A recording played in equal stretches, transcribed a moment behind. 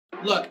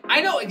Look, I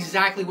know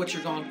exactly what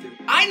you're going through.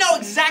 I know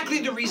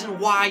exactly the reason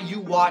why you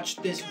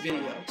watched this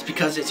video. It's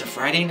because it's a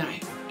Friday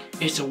night,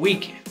 it's a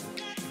weekend,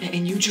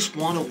 and you just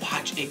want to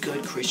watch a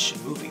good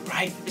Christian movie,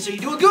 right? And so you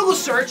do a Google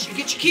search, you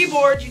get your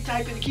keyboard, you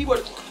type in the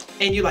keyboard,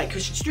 and you like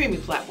Christian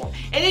streaming platform.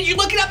 And then you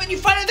look it up and you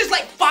find out there's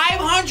like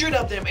 500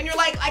 of them, and you're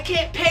like, I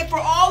can't pay for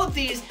all of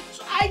these,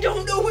 so I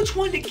don't know which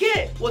one to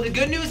get. Well, the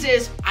good news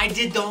is, I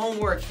did the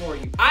homework for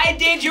you. I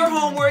did your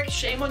homework.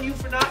 Shame on you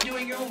for not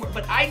doing your homework,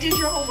 but I did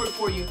your homework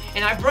for you,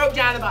 and I broke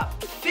down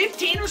about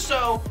 15 or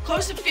so,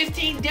 close to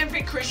 15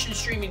 different Christian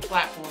streaming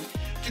platforms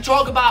to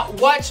talk about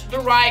what's the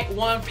right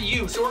one for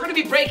you. So we're gonna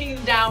be breaking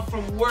them down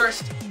from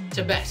worst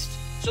to best.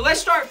 So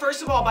let's start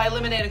first of all by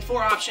eliminating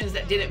 4 options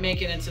that didn't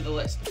make it into the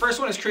list. The first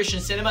one is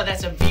Christian Cinema.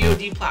 That's a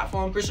VOD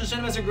platform. Christian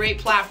Cinema is a great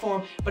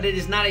platform, but it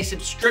is not a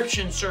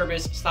subscription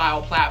service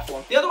style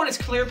platform. The other one is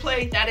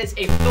Clearplay. That is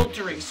a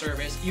filtering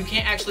service. You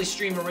can't actually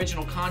stream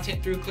original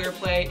content through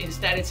Clearplay.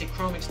 Instead, it's a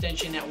Chrome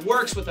extension that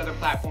works with other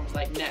platforms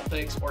like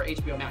Netflix or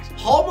HBO Max.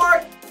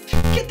 Hallmark?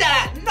 Get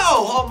that out.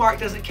 No, Hallmark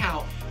doesn't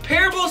count.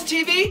 Parables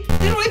TV,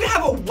 they don't even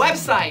have a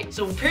website.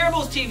 So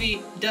Parables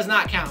TV does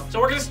not count. So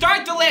we're gonna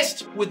start the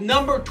list with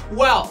number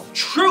 12,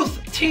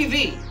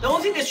 TruthTV. The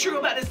only thing that's true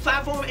about this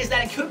platform is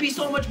that it could be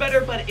so much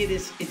better, but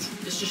it's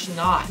just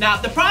not. Now,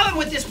 the problem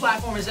with this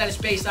platform is that it's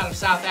based out of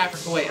South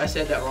Africa. Wait, I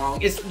said that wrong.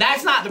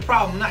 That's not the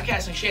problem. I'm not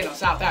casting shade on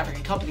South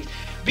African companies.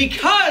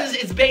 Because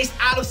it's based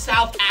out of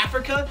South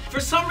Africa, for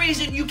some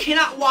reason, you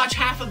cannot watch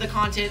half of the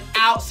content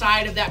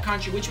outside of that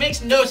country, which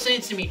makes no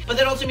sense to me. But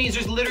that also means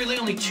there's literally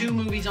only 2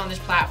 movies on this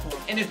platform,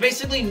 and there's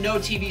basically no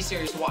TV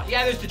series to watch.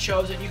 Yeah, there's The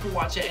Chosen, you can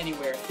watch it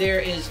anywhere.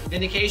 There is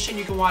Vindication,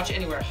 you can watch it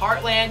anywhere.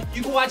 Heartland,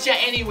 you can watch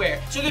that anywhere.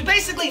 So there's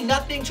basically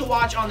nothing to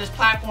watch on this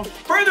platform.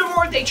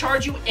 Furthermore, they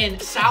charge you in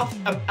South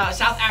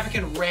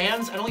African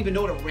rands. I don't even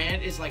know what a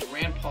rand is, like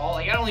Rand Paul.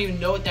 Like, I don't even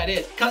know what that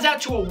is. Comes out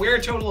to a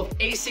weird total of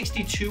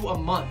 $8.62 a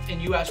month in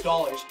US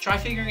dollars. Try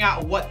figuring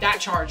out what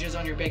that charge is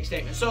on your bank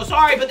statement. So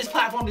sorry, but this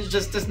platform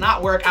does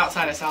not work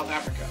outside of South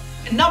Africa.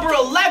 And number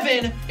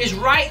 11 is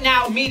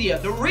RightNow Media.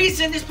 The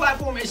reason this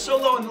platform is so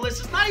low on the list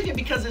is not even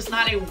because it's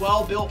not a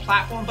well-built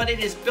platform, but it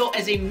is built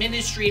as a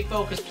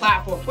ministry-focused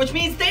platform, which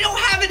means they don't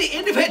have any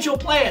individual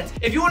plans.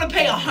 If you want to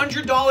pay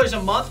 $100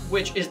 a month,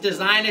 which is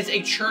designed as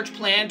a church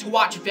plan to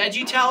watch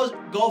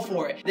VeggieTales, go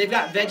for it. They've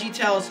got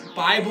VeggieTales,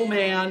 Bible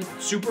Man,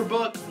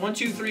 Superbook,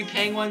 123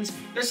 Penguins.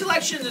 Their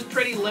selection is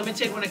pretty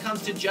limited when it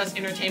comes to just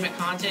entertainment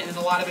content, and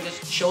a lot of it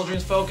is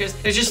children's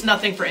focused. There's just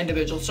nothing for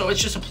individuals, so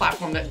it's just a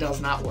platform that does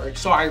not work.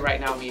 Sorry,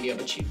 RightNow Media,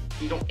 but you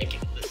don't make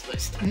it on this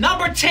list.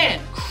 Number 10,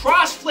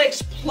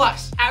 Crossflix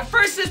Plus. At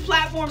first, this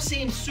platform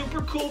seems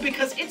super cool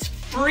because it's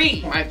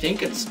free. I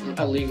think it's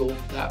illegal.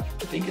 I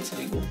think it's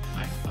legal.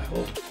 I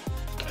hope.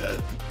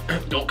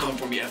 Don't come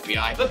for me,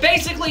 FBI. But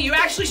basically, you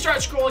actually start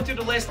scrolling through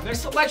the list. Their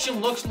selection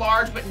looks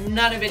large, but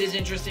none of it is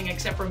interesting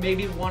except for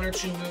maybe 1 or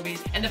 2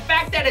 movies. And the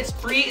fact that it's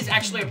free is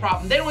actually a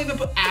problem. They don't even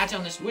put ads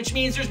on this, which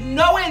means there's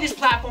no way this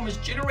platform is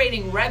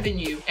generating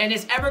revenue and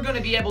is ever going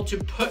to be able to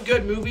put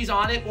good movies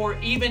on it or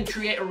even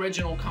create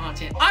original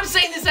content. I'm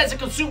saying this as a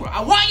consumer.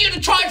 I want you to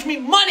charge me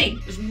money.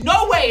 There's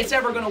no way it's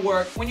ever going to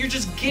work when you're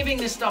just giving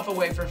this stuff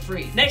away for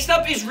free. Next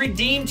up is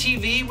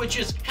RedeemTV, which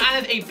is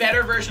kind of a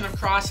better version of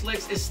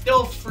Crossflix. It's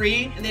still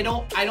free, and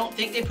I don't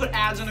think they put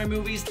ads on their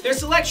movies. Their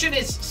selection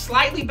is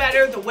slightly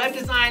better. The web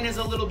design is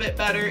a little bit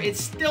better.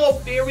 It's still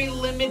very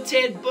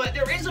limited, but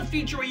there is a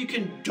feature where you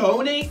can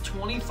donate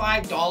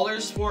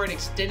 $25 for an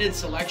extended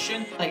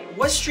selection. Like,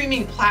 what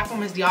streaming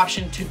platform has the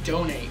option to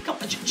donate? Come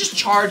on, just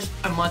charge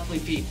a monthly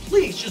fee.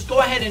 Please, just go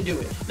ahead and do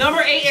it.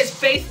 Number 8 is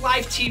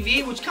Faithlife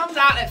TV, which comes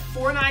out at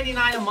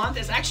 $4.99 a month.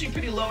 It's actually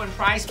pretty low in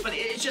price, but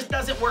it just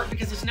doesn't work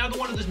because it's another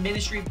one of those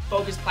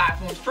ministry-focused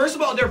platforms. First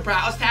of all, their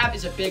browse tab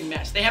is a big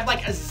mess. They have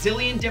like a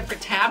zillion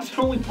different tabs, but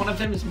only one of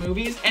them is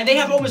movies, and they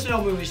have almost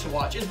no movies to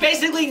watch. It's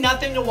basically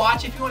nothing to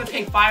watch. If you want to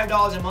pay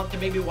 $5 a month to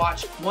maybe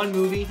watch 1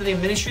 movie, they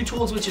have ministry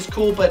tools, which is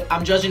cool, but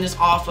I'm judging this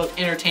off of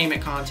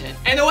entertainment content.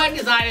 And the web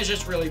design is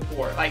just really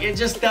poor. Like, it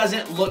just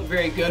doesn't look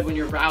very good when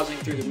you're browsing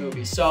through the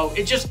movies. So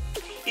it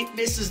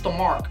misses the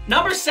mark.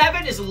 Number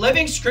 7 is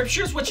Living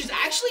Scriptures, which is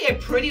actually a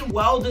pretty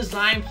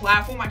well-designed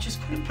platform. I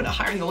just couldn't put it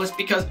higher in the list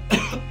because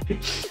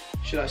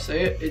should I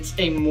say it? It's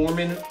a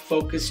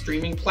Mormon-focused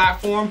streaming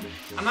platform.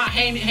 I'm not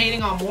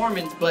hating on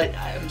Mormons, but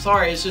I'm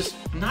sorry,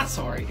 I'm not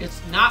sorry.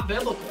 It's not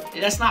biblical.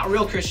 That's not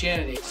real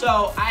Christianity.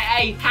 So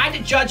I had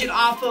to judge it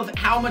off of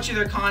how much of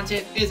their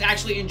content is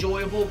actually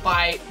enjoyable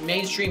by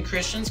mainstream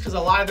Christians, because a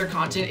lot of their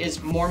content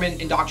is Mormon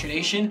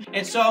indoctrination.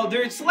 And so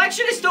their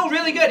selection is still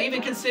really good,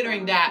 even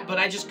considering that, but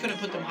I just couldn't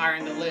put them higher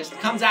in the list. It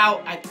comes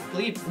out, I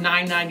believe,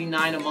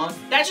 $9.99 a month.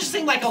 That just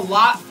seemed like a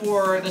lot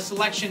for the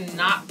selection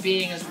not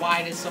being as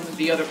wide as some of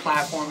the other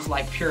platforms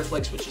like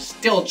Flix, which is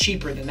still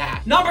cheaper than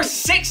that. Number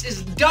 6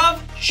 is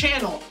Dove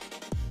Channel.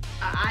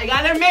 I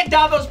gotta admit,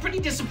 Dub, I was pretty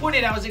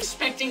disappointed. I was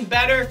expecting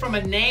better from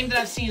a name that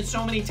I've seen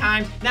so many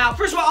times. Now,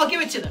 first of all, I'll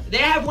give it to them. They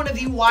have one of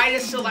the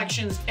widest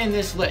selections in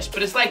this list,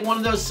 but it's like one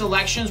of those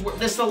selections where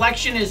the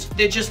selection is,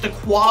 just the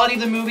quality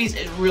of the movies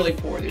is really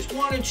poor. There's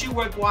one or two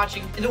worth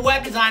watching. And the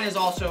web design is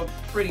also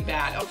pretty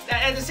bad.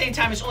 At the same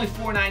time, it's only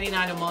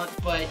 $4.99 a month,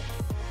 but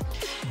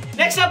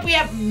next up, we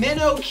have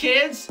Minno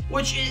Kids,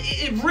 which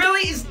it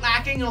really is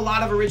lacking a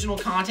lot of original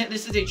content.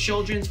 This is a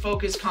children's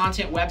focused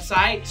content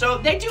website. So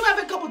they do have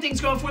a couple things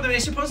going for them. They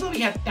supposedly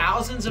have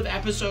thousands of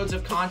episodes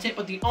of content,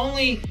 but the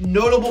only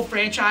notable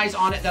franchise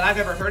on it that I've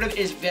ever heard of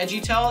is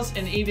VeggieTales.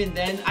 And even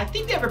then, I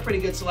think they have a pretty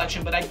good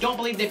selection, but I don't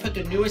believe they put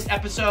the newest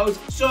episodes.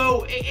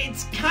 So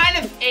it's kind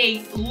of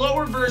a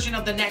lower version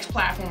of the next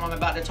platform I'm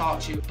about to talk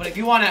to. But if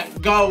you want to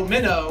go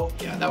Minno,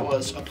 yeah, that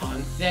was a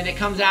pun, then it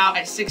comes out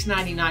at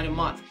 $6.99 a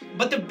month.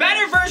 But the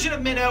better version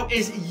of Minno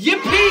is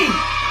Yippee!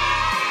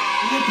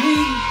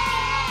 Yippee!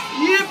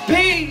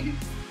 Yippee!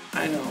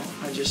 I know,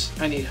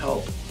 I need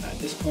help at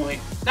this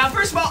point. Now,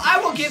 first of all, I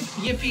will give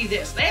Yippee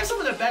this. They have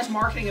some of the best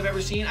marketing I've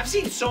ever seen. I've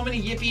seen so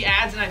many Yippee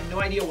ads and I have no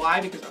idea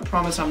why, because I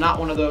promise I'm not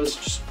one of those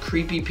just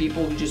creepy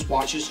people who just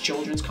watches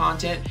children's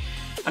content.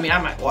 I mean,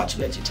 I might watch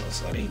VeggieTales,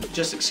 so I mean,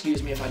 just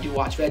excuse me if I do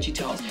watch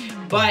VeggieTales.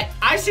 But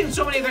I've seen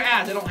so many of their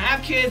ads. I don't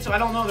have kids, so I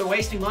don't know if they're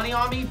wasting money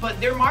on me, but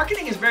their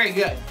marketing is very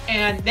good.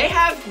 And they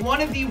have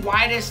one of the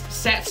widest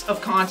sets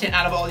of content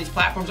out of all these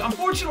platforms.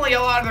 Unfortunately,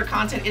 a lot of their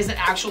content isn't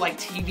actual like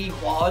TV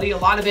quality. A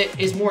lot of it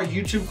is more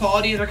YouTube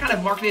quality, and they're kind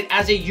of marketed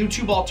as a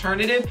YouTube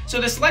alternative.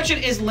 So the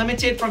selection is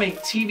limited from a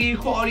TV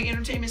quality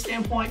entertainment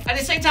standpoint. At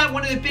the same time,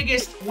 one of the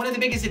biggest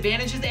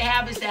advantages they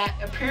have is that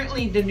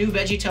apparently the new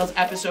VeggieTales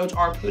episodes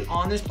are put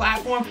on this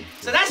platform.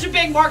 So that's a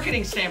big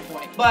marketing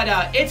standpoint. But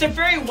it's a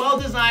very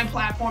well-designed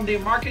platform. Their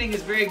marketing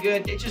is very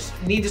good. They just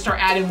need to start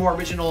adding more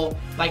original,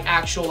 like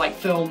actual like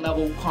film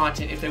level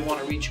content if they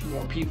want to reach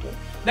more people.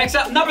 Next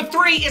up, number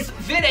 3 is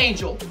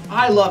VidAngel.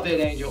 I love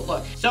VidAngel.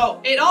 Look, so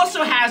it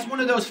also has one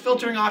of those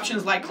filtering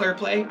options like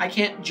Clearplay. I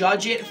can't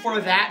judge it for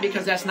that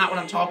because that's not what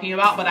I'm talking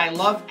about, but I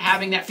love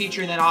having that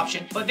feature and that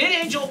option. But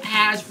VidAngel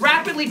has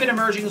rapidly been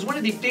emerging as one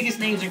of the biggest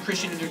names in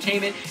Christian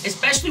entertainment,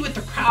 especially with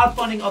the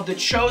crowdfunding of The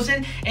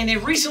Chosen, and they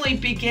recently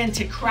began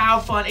to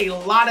crowdfund a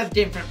lot of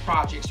different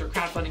projects. They're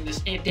crowdfunding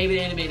this David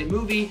animated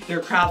movie.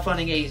 They're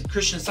crowdfunding a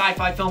Christian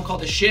sci-fi film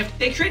called The Shift.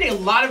 They create a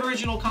lot of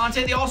original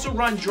content. They also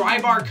run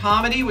Dry Bar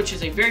Comedy, which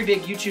is a very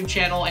big YouTube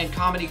channel and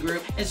comedy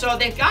group. And so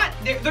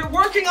they're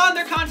working on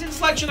their content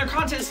selection. Their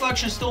content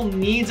selection still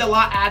needs a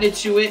lot added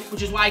to it,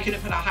 which is why I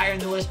couldn't put it higher in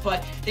the list,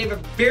 but they have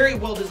a very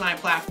well-designed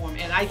platform.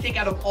 And I think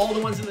out of all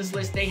the ones in this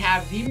list, they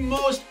have the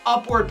most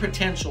upward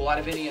potential out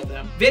of any of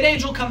them.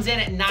 VidAngel comes in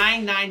at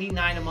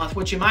 $9.99 a month,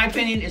 which in my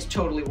opinion is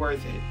totally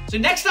worth it. So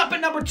next up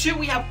at number 2,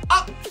 we have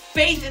Up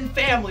Faith and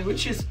Family,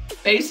 which is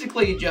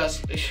basically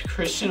just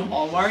Christian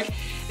Hallmark.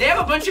 They have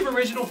a bunch of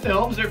original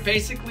films. They're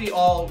basically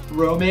all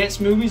romance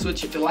movies,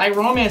 which if you like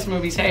romance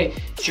movies, hey,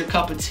 it's your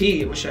cup of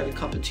tea. I wish I had a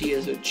cup of tea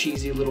as a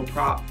cheesy little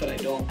prop, but I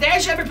don't. They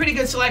actually have a pretty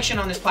good selection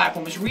on this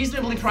platform. It's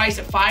reasonably priced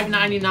at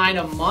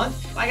 $5.99 a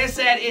month. Like I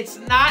said, it's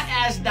not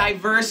as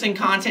diverse in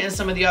content as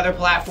some of the other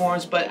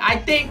platforms, but I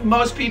think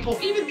most people,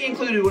 even me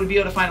included, would be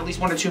able to find at least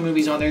 1 or 2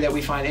 movies on there that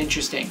we find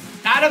interesting.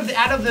 Out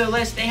of the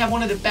list, they have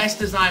one of the best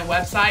designed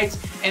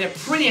websites and a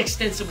pretty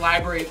extensive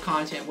library of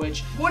content,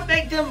 which would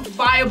make them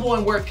viable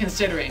and worth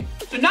considering.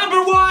 So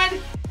number 1,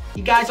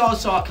 you guys all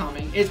saw it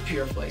coming, it's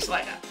Flix.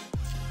 Like,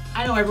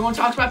 I know everyone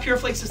talks about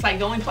Flix. It's like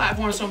the only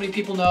platform so many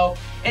people know.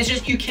 It's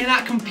just you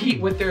cannot compete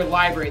with their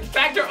library. The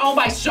fact they're owned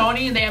by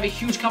Sony and they have a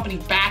huge company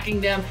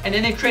backing them, and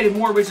then they've created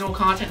more original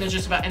content than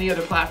just about any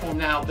other platform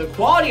now. The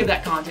quality of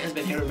that content has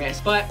been hit or miss,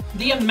 but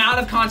the amount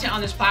of content on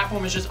this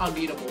platform is just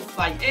unbeatable.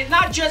 Like, it's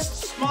not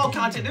just small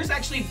content. There's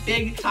actually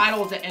big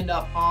titles that end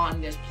up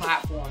on this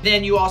platform.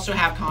 Then you also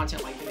have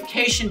content like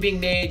Vindication being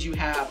made. You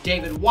have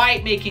David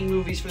White making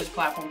movies for this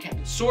platform.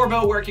 Kevin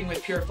Sorbo working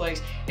with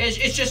Flix.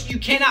 It's just, you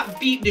cannot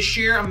beat the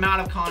sheer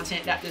amount of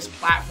content that this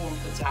platform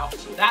puts out.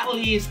 So that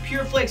leaves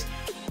Flix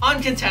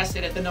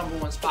uncontested at the number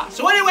 1 spot.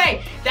 So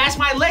anyway, that's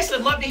my list.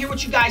 I'd love to hear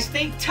what you guys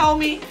think. Tell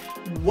me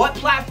what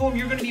platform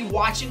you're gonna be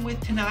watching with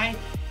tonight.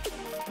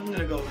 I'm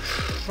gonna go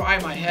fry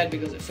my head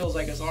because it feels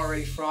like it's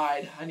already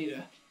fried. I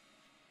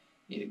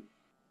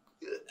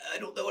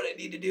don't know what I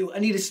need to do. I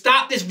need to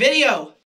stop this video.